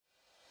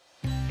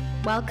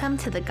Welcome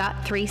to the Gut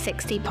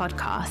 360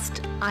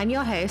 podcast. I'm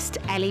your host,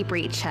 Ellie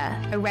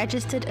Breacher, a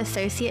registered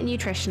associate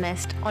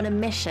nutritionist on a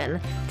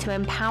mission to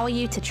empower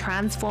you to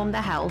transform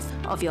the health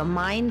of your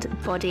mind,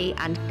 body,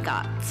 and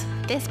gut.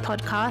 This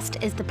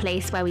podcast is the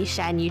place where we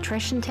share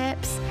nutrition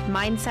tips,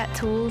 mindset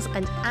tools,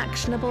 and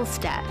actionable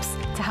steps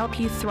to help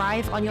you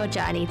thrive on your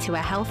journey to a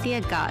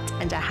healthier gut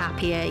and a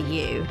happier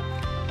you.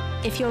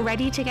 If you're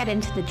ready to get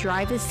into the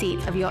driver's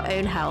seat of your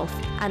own health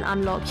and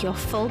unlock your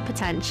full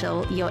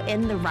potential, you're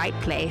in the right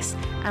place,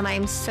 and I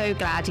am so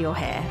glad you're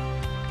here.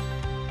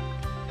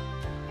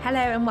 Hello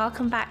and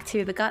welcome back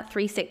to the Gut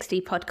 360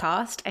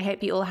 podcast. I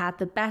hope you all had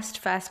the best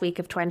first week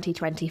of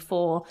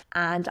 2024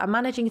 and are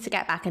managing to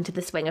get back into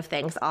the swing of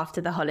things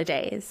after the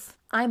holidays.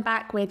 I'm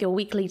back with your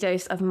weekly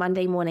dose of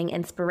Monday morning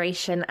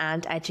inspiration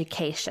and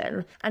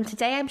education. And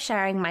today I'm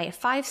sharing my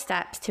 5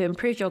 steps to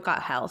improve your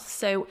gut health.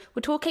 So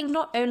we're talking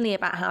not only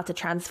about how to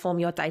transform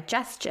your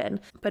digestion,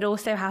 but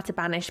also how to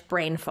banish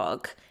brain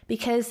fog.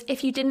 Because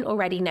if you didn't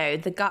already know,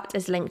 the gut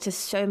is linked to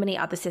so many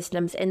other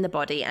systems in the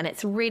body and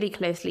it's really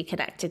closely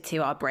connected to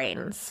our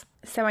brains.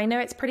 So I know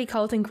it's pretty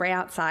cold and grey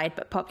outside,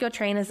 but pop your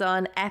trainers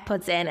on,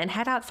 AirPods in, and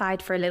head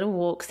outside for a little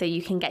walk so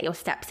you can get your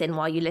steps in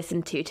while you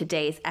listen to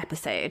today's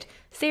episode.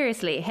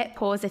 Seriously, hit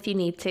pause if you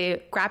need to,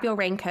 grab your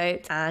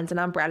raincoat and an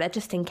umbrella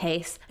just in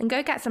case, and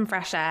go get some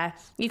fresh air.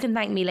 You can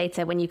thank me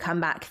later when you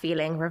come back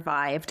feeling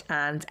revived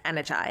and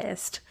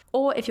energized.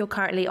 Or if you're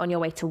currently on your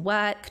way to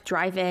work,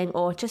 driving,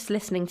 or just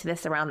listening to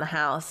this around the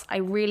house, I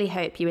really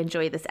hope you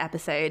enjoy this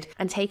episode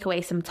and take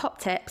away some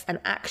top tips and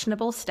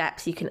actionable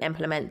steps you can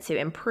implement to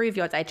improve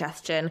your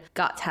digestion,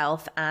 gut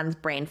health, and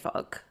brain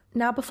fog.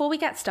 Now, before we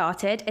get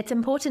started, it's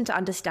important to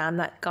understand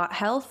that gut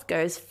health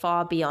goes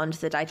far beyond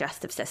the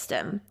digestive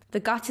system. The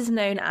gut is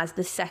known as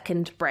the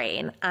second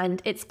brain,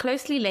 and it's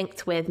closely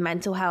linked with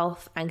mental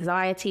health,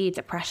 anxiety,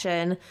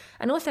 depression,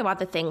 and also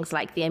other things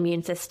like the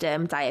immune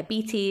system,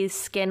 diabetes,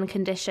 skin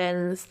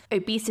conditions,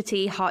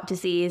 obesity, heart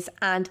disease,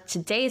 and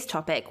today's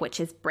topic, which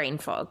is brain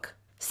fog.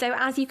 So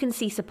as you can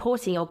see,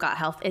 supporting your gut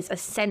health is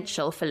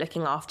essential for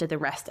looking after the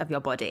rest of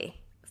your body.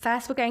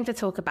 First, we're going to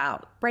talk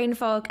about brain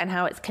fog and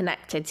how it's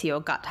connected to your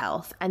gut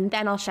health, and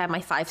then I'll share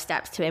my 5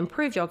 steps to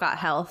improve your gut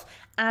health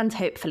and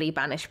hopefully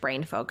banish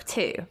brain fog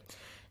too.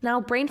 Now,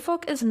 brain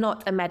fog is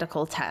not a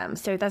medical term,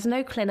 so there's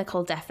no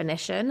clinical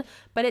definition,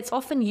 but it's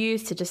often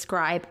used to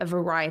describe a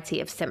variety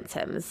of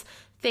symptoms.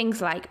 Things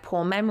like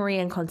poor memory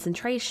and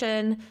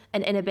concentration,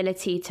 an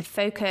inability to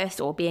focus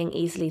or being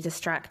easily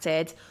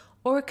distracted,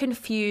 or a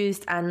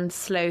confused and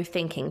slow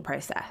thinking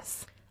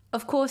process.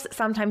 Of course,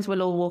 sometimes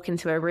we'll all walk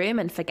into a room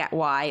and forget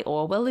why,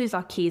 or we'll lose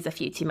our keys a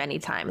few too many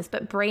times,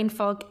 but brain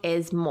fog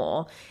is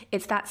more.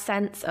 It's that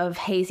sense of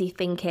hazy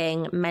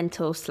thinking,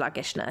 mental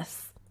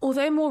sluggishness.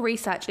 Although more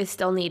research is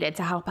still needed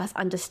to help us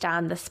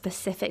understand the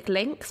specific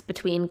links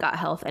between gut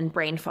health and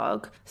brain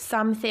fog,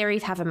 some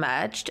theories have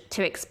emerged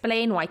to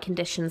explain why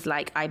conditions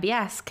like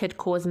IBS could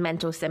cause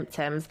mental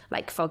symptoms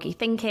like foggy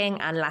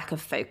thinking and lack of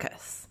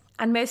focus.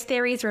 And most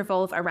theories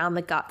revolve around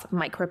the gut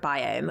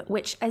microbiome,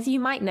 which, as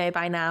you might know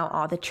by now,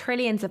 are the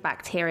trillions of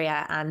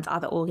bacteria and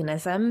other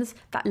organisms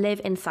that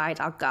live inside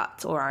our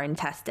gut or our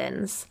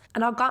intestines.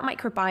 And our gut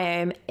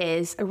microbiome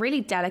is a really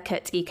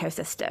delicate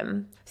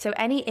ecosystem. So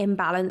any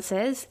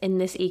imbalances in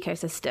this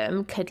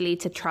ecosystem could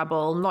lead to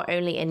trouble not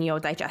only in your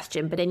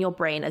digestion, but in your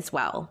brain as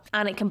well.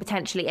 And it can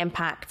potentially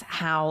impact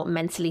how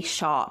mentally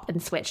sharp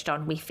and switched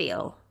on we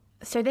feel.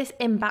 So this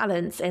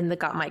imbalance in the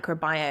gut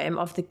microbiome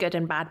of the good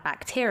and bad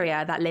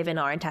bacteria that live in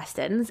our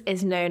intestines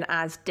is known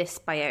as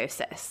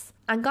dysbiosis.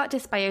 And gut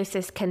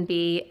dysbiosis can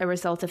be a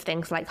result of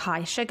things like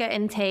high sugar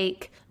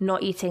intake,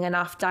 not eating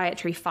enough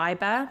dietary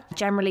fiber,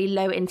 generally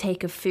low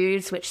intake of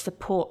foods which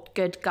support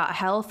good gut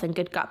health and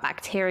good gut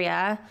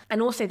bacteria,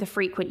 and also the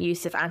frequent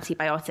use of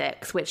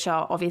antibiotics, which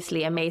are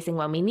obviously amazing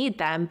when we need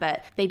them,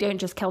 but they don't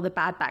just kill the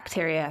bad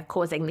bacteria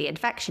causing the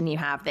infection you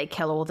have, they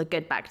kill all the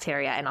good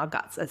bacteria in our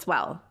guts as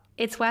well.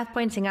 It's worth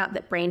pointing out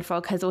that brain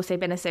fog has also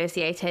been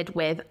associated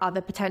with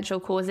other potential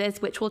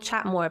causes, which we'll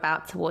chat more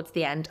about towards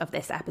the end of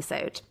this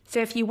episode.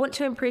 So if you want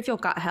to improve your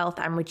gut health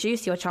and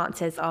reduce your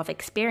chances of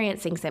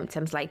experiencing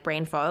symptoms like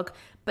brain fog,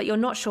 but you're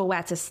not sure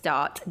where to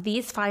start,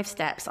 these 5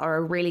 steps are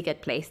a really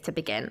good place to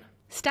begin.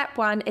 Step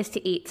 1 is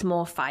to eat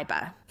more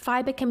fiber.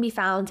 Fiber can be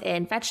found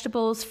in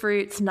vegetables,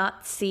 fruits,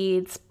 nuts,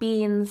 seeds,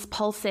 beans,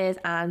 pulses,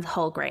 and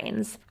whole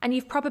grains. And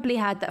you've probably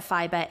heard that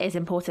fiber is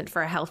important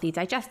for a healthy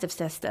digestive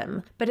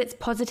system, but its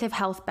positive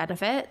health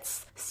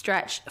benefits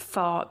stretch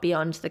far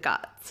beyond the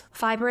gut.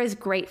 Fiber is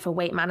great for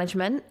weight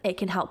management. It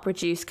can help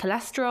reduce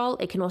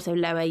cholesterol. It can also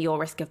lower your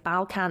risk of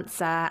bowel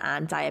cancer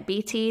and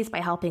diabetes by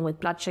helping with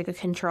blood sugar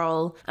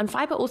control. And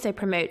fiber also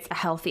promotes a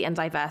healthy and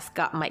diverse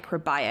gut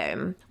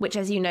microbiome, which,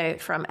 as you know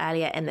from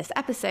earlier in this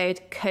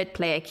episode, could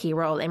play a key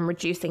role in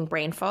reducing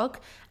brain fog,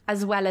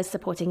 as well as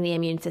supporting the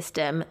immune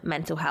system,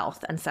 mental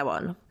health, and so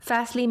on.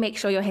 Firstly, make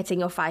sure you're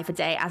hitting your 5 a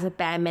day as a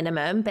bare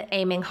minimum, but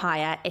aiming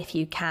higher if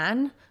you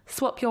can.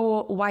 Swap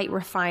your white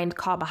refined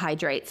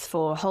carbohydrates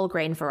for whole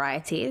grain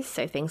varieties,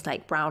 so things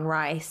like brown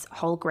rice,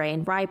 whole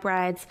grain rye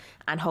breads,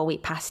 and whole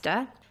wheat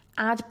pasta.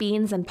 Add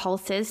beans and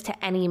pulses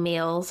to any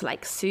meals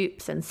like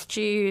soups and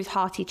stews,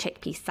 hearty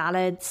chickpea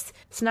salads.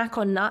 Snack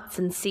on nuts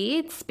and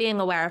seeds, being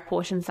aware of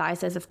portion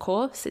sizes, of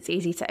course. It's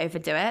easy to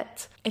overdo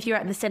it. If you're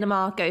at the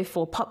cinema, go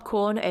for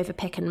popcorn over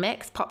pick and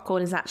mix.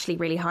 Popcorn is actually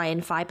really high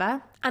in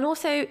fiber. And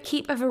also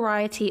keep a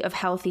variety of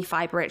healthy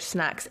fiber-rich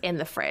snacks in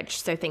the fridge.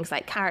 So things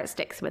like carrot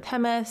sticks with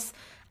hummus,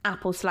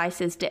 apple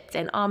slices dipped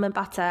in almond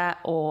butter,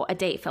 or a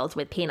date filled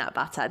with peanut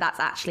butter. That's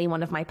actually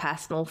one of my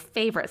personal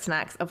favorite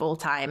snacks of all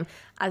time,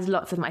 as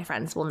lots of my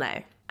friends will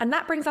know. And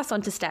that brings us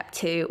on to step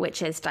 2,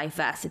 which is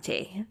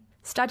diversity.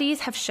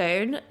 Studies have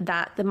shown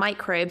that the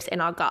microbes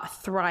in our gut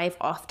thrive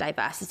off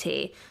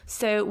diversity.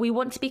 So we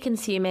want to be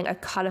consuming a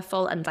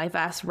colourful and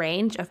diverse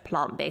range of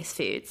plant-based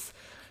foods.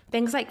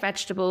 Things like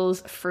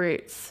vegetables,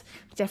 fruits,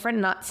 different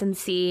nuts and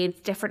seeds,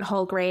 different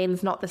whole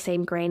grains, not the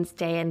same grains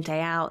day in,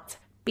 day out.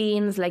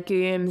 Beans,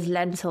 legumes,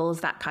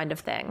 lentils, that kind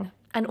of thing.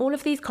 And all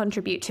of these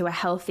contribute to a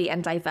healthy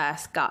and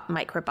diverse gut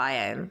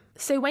microbiome.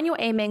 So when you're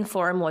aiming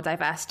for a more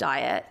diverse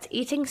diet,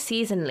 eating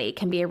seasonally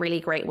can be a really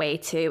great way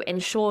to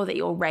ensure that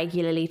you're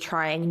regularly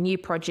trying new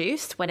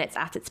produce when it's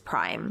at its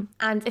prime.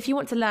 And if you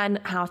want to learn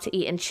how to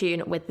eat in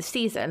tune with the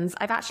seasons,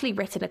 I've actually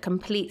written a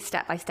complete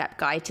step-by-step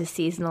guide to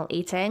seasonal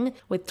eating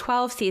with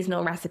 12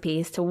 seasonal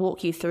recipes to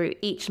walk you through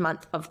each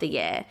month of the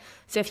year.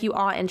 So if you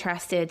are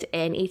interested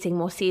in eating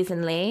more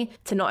seasonally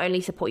to not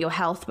only support your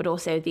health, but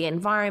also the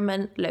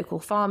environment, local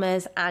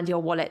farmers, and your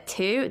wallet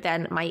too,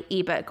 then my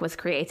ebook was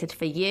created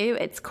for you.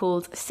 It's called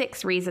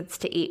 6 Reasons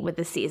to Eat with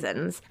the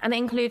Seasons. And it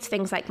includes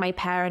things like my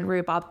pear and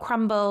rhubarb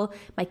crumble,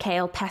 my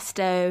kale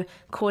pesto,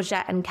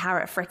 courgette and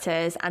carrot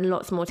fritters, and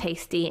lots more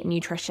tasty,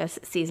 nutritious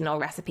seasonal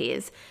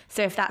recipes.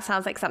 So if that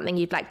sounds like something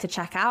you'd like to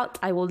check out,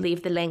 I will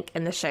leave the link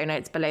in the show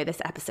notes below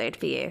this episode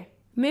for you.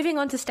 Moving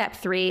on to step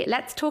 3,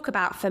 let's talk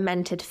about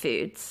fermented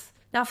foods.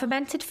 Now,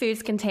 fermented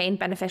foods contain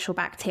beneficial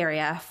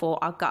bacteria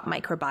for our gut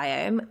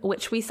microbiome,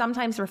 which we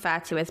sometimes refer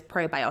to as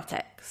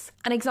probiotics.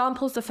 And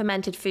examples of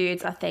fermented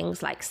foods are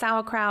things like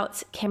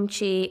sauerkraut,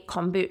 kimchi,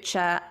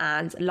 kombucha,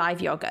 and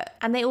live yogurt.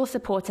 And they all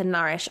support and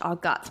nourish our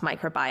gut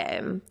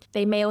microbiome.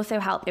 They may also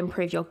help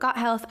improve your gut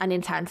health and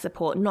in turn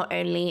support not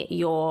only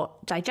your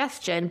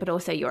digestion, but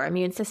also your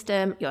immune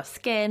system, your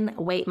skin,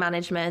 weight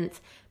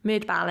management,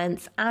 mood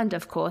balance, and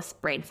of course,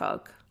 brain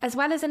fog. As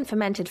well as in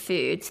fermented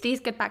foods, these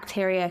good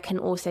bacteria can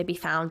also be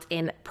found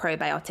in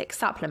probiotic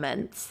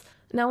supplements.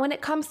 Now, when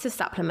it comes to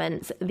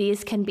supplements,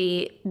 these can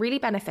be really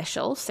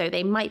beneficial, so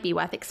they might be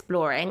worth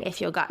exploring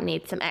if your gut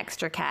needs some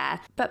extra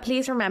care. But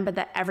please remember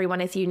that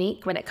everyone is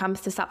unique when it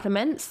comes to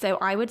supplements, so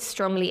I would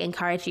strongly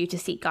encourage you to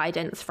seek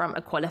guidance from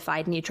a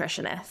qualified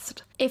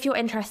nutritionist. If you're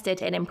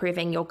interested in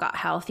improving your gut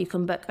health, you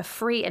can book a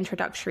free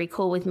introductory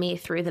call with me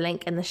through the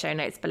link in the show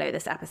notes below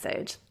this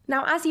episode.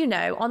 Now, as you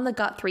know, on the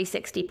Gut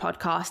 360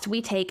 podcast,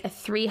 we take a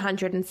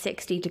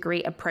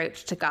 360-degree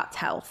approach to gut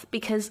health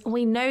because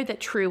we know that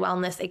true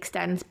wellness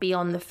extends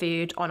beyond the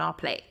food on our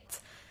plate.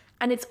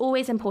 And it's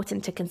always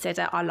important to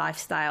consider our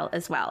lifestyle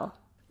as well,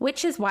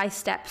 which is why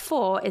step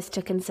 4 is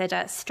to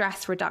consider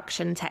stress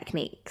reduction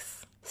techniques.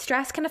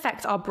 Stress can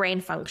affect our brain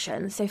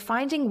function, so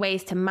finding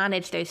ways to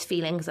manage those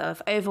feelings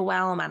of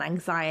overwhelm and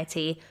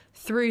anxiety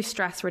through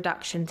stress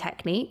reduction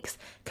techniques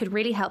could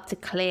really help to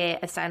clear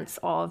a sense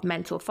of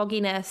mental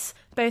fogginess,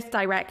 both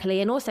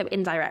directly and also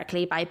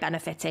indirectly by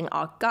benefiting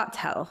our gut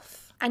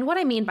health. And what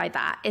I mean by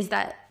that is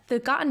that the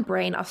gut and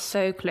brain are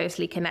so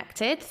closely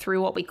connected through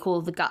what we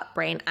call the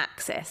gut-brain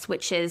axis,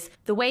 which is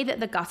the way that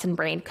the gut and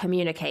brain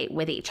communicate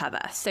with each other.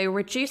 So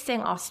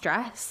reducing our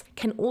stress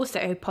can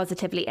also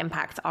positively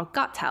impact our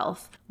gut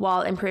health,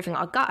 while improving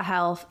our gut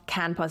health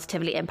can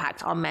positively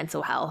impact our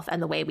mental health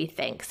and the way we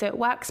think. So it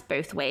works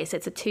both ways.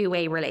 It's a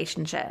two-way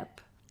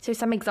relationship. So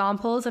some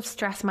examples of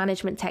stress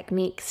management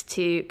techniques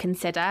to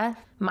consider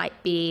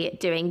might be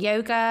doing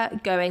yoga,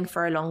 going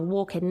for a long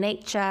walk in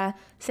nature,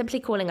 simply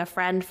calling a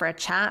friend for a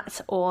chat,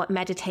 or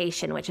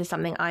meditation, which is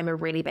something I'm a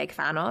really big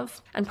fan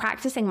of. And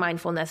practicing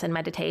mindfulness and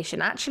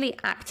meditation actually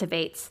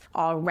activates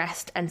our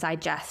rest and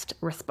digest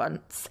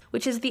response,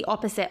 which is the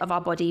opposite of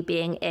our body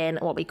being in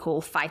what we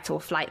call fight or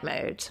flight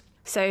mode.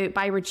 So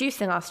by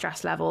reducing our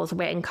stress levels,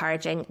 we're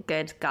encouraging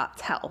good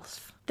gut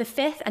health. The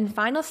 5th and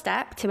final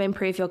step to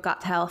improve your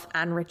gut health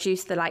and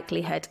reduce the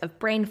likelihood of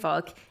brain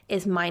fog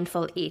is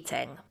mindful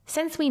eating.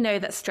 Since we know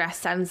that stress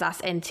sends us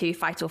into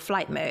fight or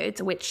flight mode,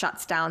 which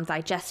shuts down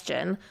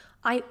digestion,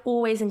 I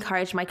always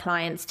encourage my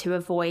clients to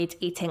avoid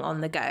eating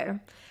on the go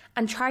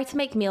and try to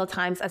make meal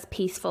times as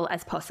peaceful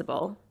as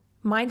possible.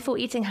 Mindful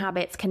eating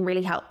habits can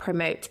really help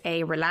promote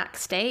a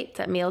relaxed state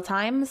at meal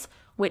times,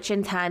 which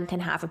in turn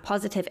can have a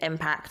positive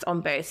impact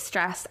on both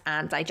stress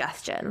and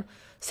digestion.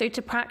 So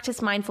to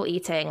practice mindful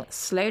eating,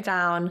 slow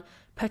down,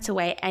 put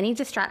away any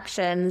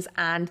distractions,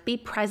 and be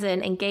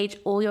present, engage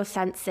all your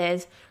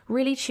senses,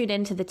 really tune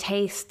into the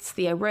tastes,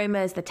 the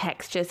aromas, the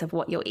textures of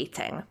what you're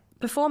eating.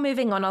 Before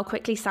moving on, I'll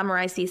quickly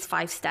summarize these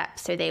 5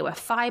 steps. So they were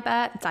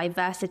fiber,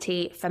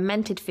 diversity,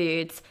 fermented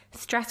foods,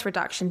 stress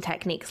reduction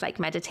techniques like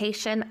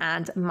meditation,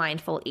 and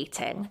mindful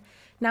eating.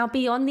 Now,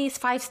 beyond these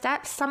 5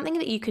 steps, something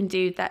that you can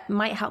do that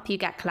might help you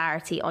get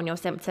clarity on your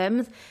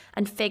symptoms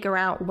and figure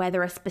out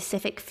whether a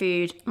specific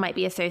food might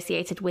be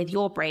associated with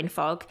your brain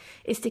fog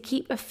is to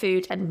keep a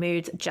food and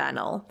mood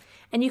journal.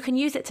 And you can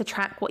use it to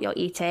track what you're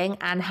eating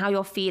and how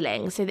you're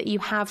feeling so that you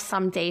have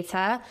some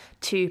data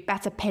to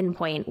better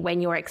pinpoint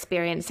when you're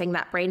experiencing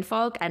that brain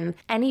fog and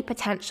any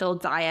potential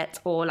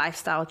diet or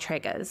lifestyle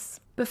triggers.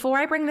 Before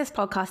I bring this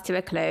podcast to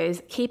a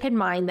close, keep in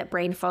mind that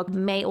brain fog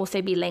may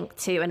also be linked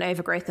to an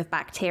overgrowth of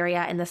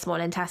bacteria in the small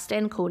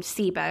intestine called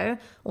SIBO,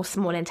 or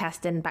small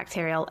intestine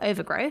bacterial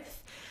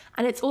overgrowth.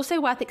 And it's also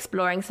worth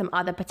exploring some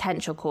other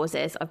potential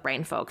causes of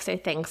brain fog, so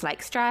things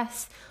like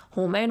stress,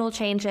 hormonal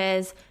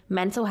changes,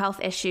 mental health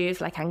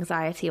issues like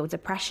anxiety or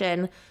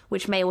depression,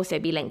 which may also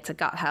be linked to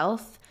gut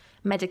health,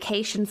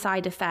 medication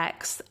side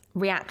effects,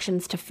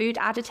 reactions to food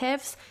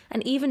additives,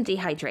 and even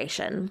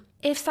dehydration.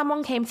 If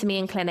someone came to me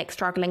in clinic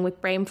struggling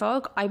with brain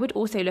fog, I would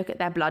also look at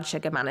their blood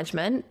sugar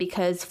management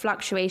because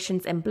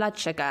fluctuations in blood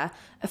sugar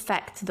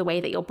affect the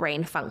way that your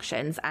brain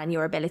functions and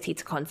your ability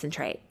to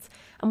concentrate.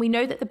 And we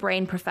know that the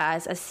brain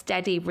prefers a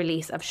steady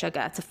release of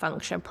sugar to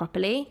function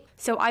properly.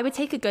 So I would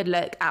take a good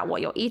look at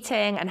what you're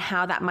eating and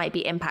how that might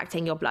be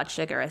impacting your blood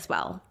sugar as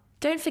well.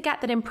 Don't forget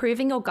that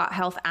improving your gut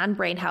health and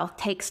brain health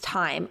takes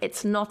time.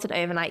 It's not an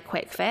overnight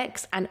quick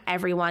fix, and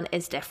everyone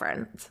is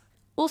different.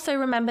 Also,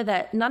 remember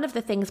that none of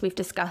the things we've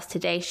discussed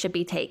today should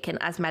be taken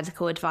as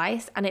medical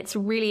advice, and it's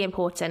really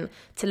important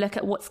to look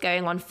at what's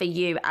going on for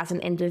you as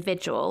an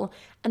individual,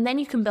 and then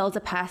you can build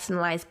a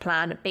personalized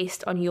plan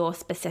based on your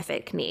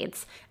specific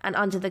needs and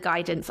under the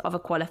guidance of a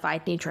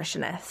qualified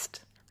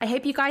nutritionist. I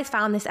hope you guys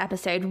found this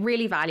episode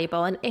really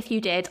valuable, and if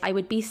you did, I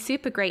would be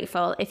super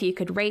grateful if you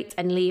could rate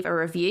and leave a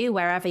review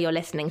wherever you're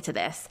listening to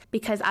this,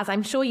 because as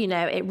I'm sure you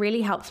know, it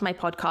really helps my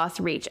podcast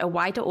reach a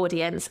wider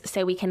audience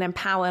so we can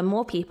empower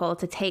more people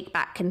to take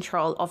back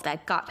control of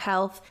their gut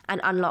health and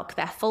unlock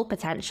their full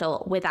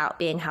potential without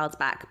being held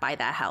back by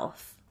their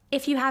health.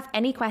 If you have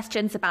any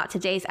questions about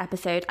today's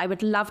episode, I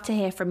would love to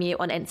hear from you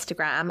on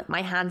Instagram.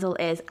 My handle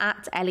is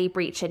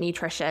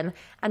 @EllieBreacherNutrition,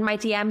 and my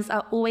DMs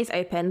are always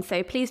open,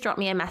 so please drop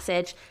me a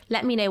message.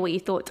 Let me know what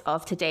you thought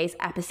of today's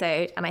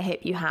episode, and I hope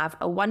you have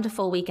a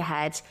wonderful week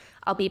ahead.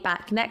 I'll be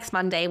back next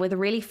Monday with a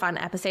really fun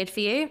episode for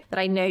you that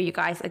I know you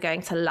guys are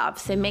going to love,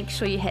 so make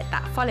sure you hit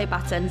that follow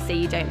button so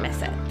you don't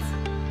miss it.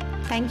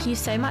 Thank you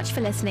so much for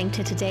listening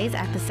to today's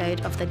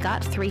episode of the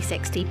Gut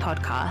 360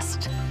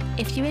 podcast.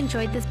 If you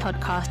enjoyed this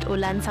podcast or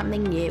learned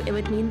something new, it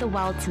would mean the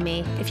world to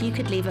me if you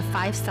could leave a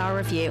 5-star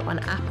review on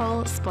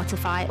Apple,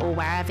 Spotify, or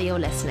wherever you're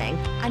listening.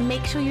 And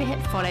make sure you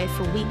hit follow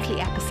for weekly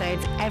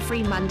episodes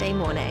every Monday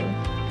morning.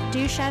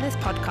 Do share this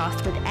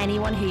podcast with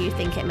anyone who you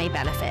think it may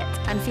benefit.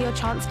 And for your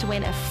chance to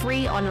win a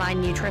free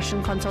online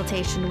nutrition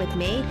consultation with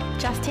me,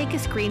 just take a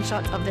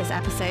screenshot of this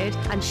episode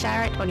and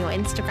share it on your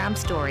Instagram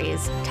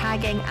stories,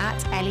 tagging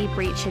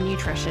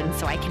 @EllieBreacherNutrition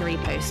so I can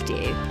repost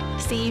you.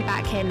 See you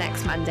back here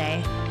next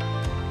Monday.